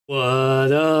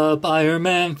What up, Iron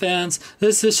Man fans?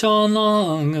 This is Sean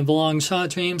Long of Long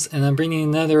Shot Dreams, and I'm bringing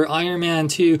another Iron Man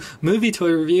 2 movie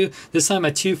toy review. This time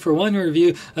a 2-for-1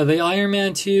 review of the Iron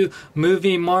Man 2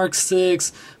 movie Mark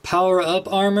 6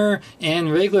 power-up armor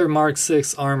and regular Mark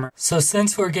 6 armor. So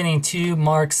since we're getting 2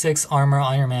 Mark 6 armor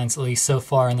Iron Mans, at least so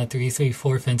far in the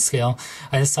 3/4 inch scale,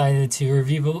 I decided to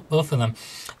review both of them.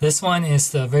 This one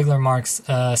is the regular Mark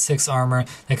 6 armor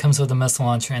that comes with a missile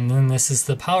launcher, and then this is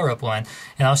the power-up one,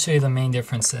 and I'll show you the main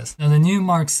differences. Now the new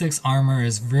Mark 6 armor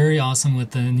is very awesome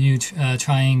with the new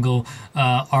triangle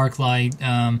arc light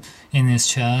in his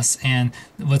chest, and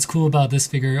what's cool about this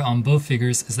figure on both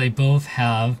figures is they both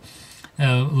have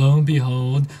lo and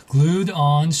behold, glued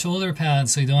on shoulder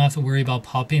pads, so you don't have to worry about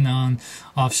popping on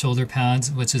off shoulder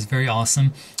pads, which is very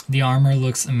awesome. The armor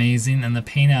looks amazing, and the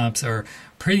paint apps are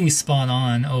pretty spot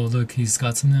on. Oh, look, he's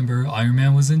got some number. Iron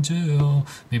Man was in jail.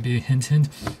 Maybe a hint, hint.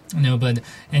 No, but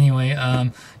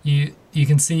anyway, you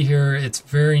can see here it's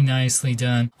very nicely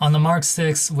done. On the Mark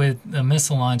 6 with the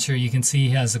missile launcher, you can see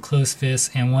he has a closed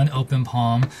fist and one open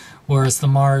palm, whereas the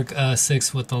Mark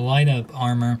 6 with the light up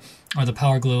armor, or the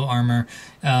Power Glow armor,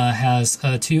 has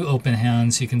 2 open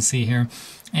hands, you can see here.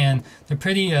 And they're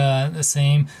pretty the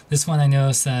same. This one I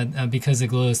noticed that because it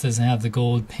glows, doesn't have the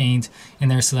gold paint in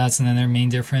there, so that's another main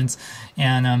difference.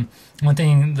 And one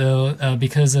thing though,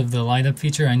 because of the light up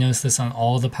feature, I noticed this on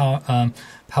all the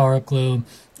Power Up Glow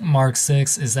Mark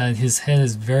 6, is that his head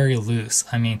is very loose.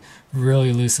 I mean,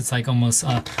 really loose. It's like almost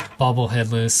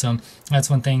bobblehead loose. So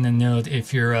that's one thing to note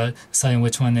if you're deciding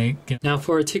which one they get. Now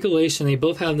for articulation, they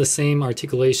both have the same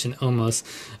articulation almost.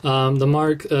 The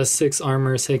Mark 6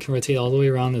 armor's head can rotate all the way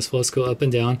around, as well as go up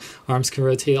and down. Arms can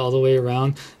rotate all the way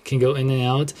around, can go in and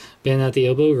out. Bend at the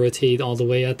elbow, rotate all the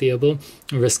way at the elbow.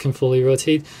 Wrist can fully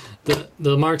rotate.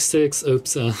 The Mark 6,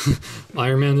 oops,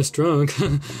 Iron Man is drunk.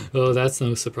 Oh, that's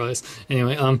no surprise.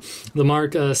 Anyway, the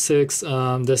Mark 6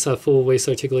 does have full waist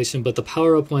articulation, but the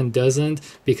power-up one doesn't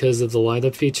because of the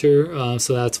light-up feature.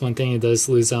 So that's one thing, it does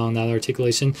lose out on that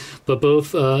articulation. But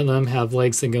both of them have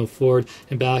legs that go forward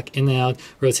and back, in and out,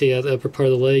 rotate at the upper part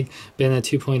of the leg, bend at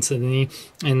 2 points of the knee,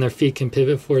 and their feet can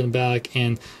pivot forward and back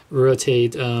and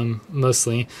rotate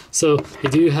mostly. So they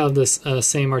do have this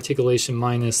same articulation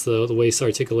minus the waist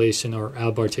articulation or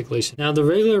ab articulation. Now the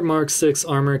regular Mark 6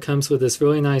 armor comes with this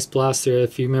really nice blaster.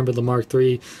 If you remember the Mark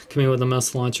 3 coming with a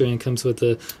missile launcher, and comes with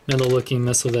the metal looking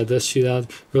missile that does shoot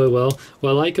out really well.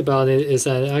 What I like about it is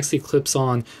that it actually clips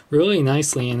on really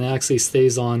nicely, and it actually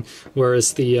stays on,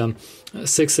 whereas the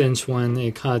 6-inch one,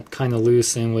 it got kind of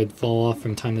loose and would fall off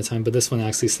from time to time, but this one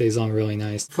actually stays on really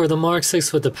nice. For the Mark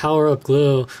 6 with the power-up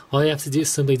glow, all you have to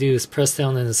simply do is press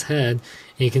down on his head,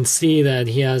 and you can see that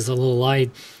he has a little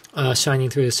light shining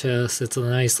through his chest. It's a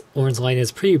nice orange light. It's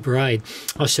pretty bright.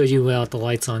 I'll show you without the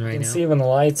lights on right now. You can see when the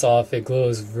light's off, it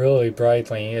glows really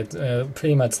brightly. It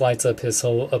pretty much lights up his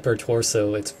whole upper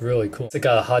torso. It's really cool. I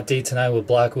got a hot date tonight with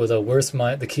Black Widow. Where's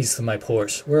the keys to my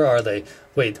Porsche? Where are they?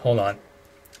 Wait, hold on.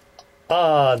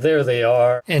 Ah, there they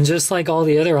are. And just like all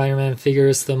the other Iron Man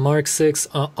figures, the Mark 6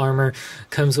 armor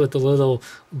comes with the little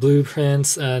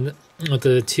blueprints and with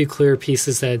the 2 clear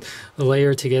pieces that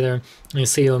layer together. You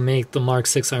see it'll make the Mark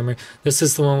 6 armor. This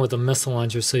is the one with the missile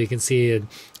launcher, so you can see it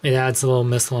adds a little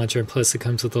missile launcher, and plus it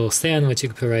comes with a little stand, which you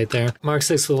can put right there. Mark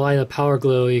 6 with light up power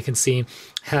glow, you can see,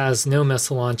 has no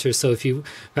missile launcher, so if you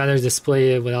rather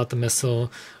display it without the missile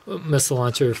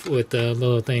launcher with the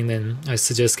little thing, then I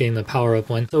suggest getting the power up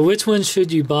one. So which one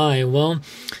should you buy? Well,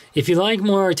 if you like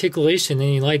more articulation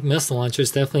and you like missile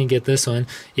launchers, definitely get this one.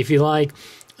 If you like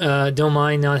don't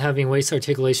mind not having waist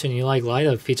articulation, you like light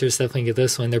up features, definitely get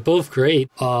this one. They're both great.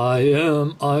 I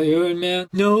am Iron Man.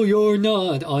 No, you're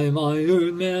not. I am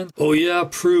Iron Man. Oh yeah,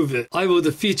 prove it. I will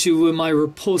defeat you with my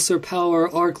repulsor power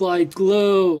arc light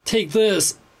glow. Take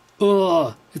this.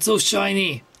 Ugh, it's so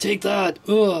shiny. Take that.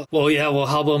 Ugh. Well, yeah, well,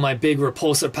 how about my big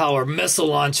repulsor power missile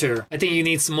launcher? I think you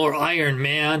need some more Iron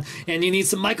Man, and you need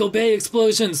some Michael Bay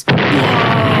explosions.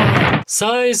 Whoa!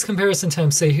 Size comparison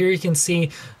time. So here you can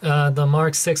see the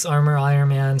Mark 6 armor Iron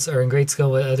Mans are in great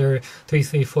scale with other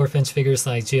 3/4 inch figures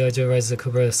like G.I. Joe Rise of the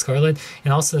Cobra Scarlet,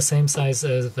 and also the same size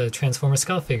as the Transformer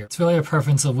Scout figure. It's really a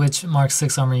preference of which Mark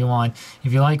 6 armor you want.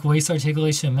 If you like waist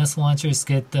articulation and missile launchers,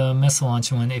 get the missile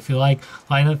launcher one. If you like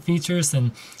light up features,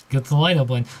 then get the light up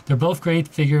one. They're both great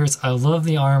figures. I love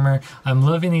the armor. I'm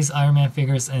loving these Iron Man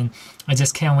figures, and I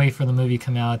just can't wait for the movie to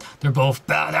come out. They're both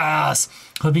badass.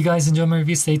 Hope you guys enjoy my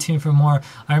review. Stay tuned for more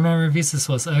Iron Man reviews as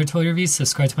well as other toy reviews.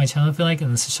 Subscribe to my channel if you like,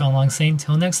 and this is Sean Long saying,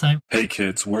 till next time. Hey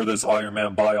kids, where does Iron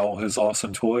Man buy all his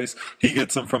awesome toys? He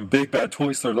gets them from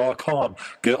BigBadToyStore.com.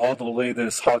 Get all the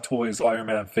latest Hot Toys Iron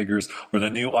Man figures or the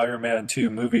new Iron Man 2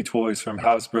 movie toys from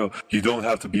Hasbro. You don't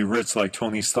have to be rich like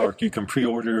Tony Stark. You can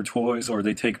pre-order your toys or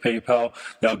they take PayPal.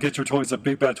 Now get your toys at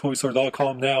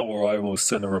BigBadToyStore.com now, or I will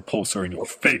send a repulsor in your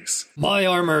face. My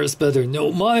armor is better.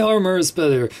 No, my armor is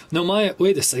better. No, my...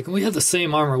 Wait a second. We have the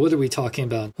same armor. What are we talking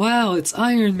about? Wow, it's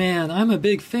Iron Man. I'm a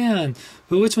big fan.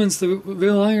 But which one's the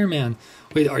real Iron Man?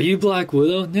 Wait, are you Black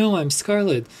Widow? No, I'm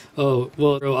Scarlet. Oh,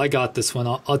 well, bro, I got this one.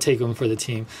 I'll take one for the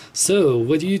team. So,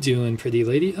 what are you doing, pretty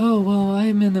lady? Oh, well,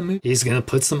 I'm in the mood. He's gonna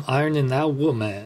put some iron in that woman.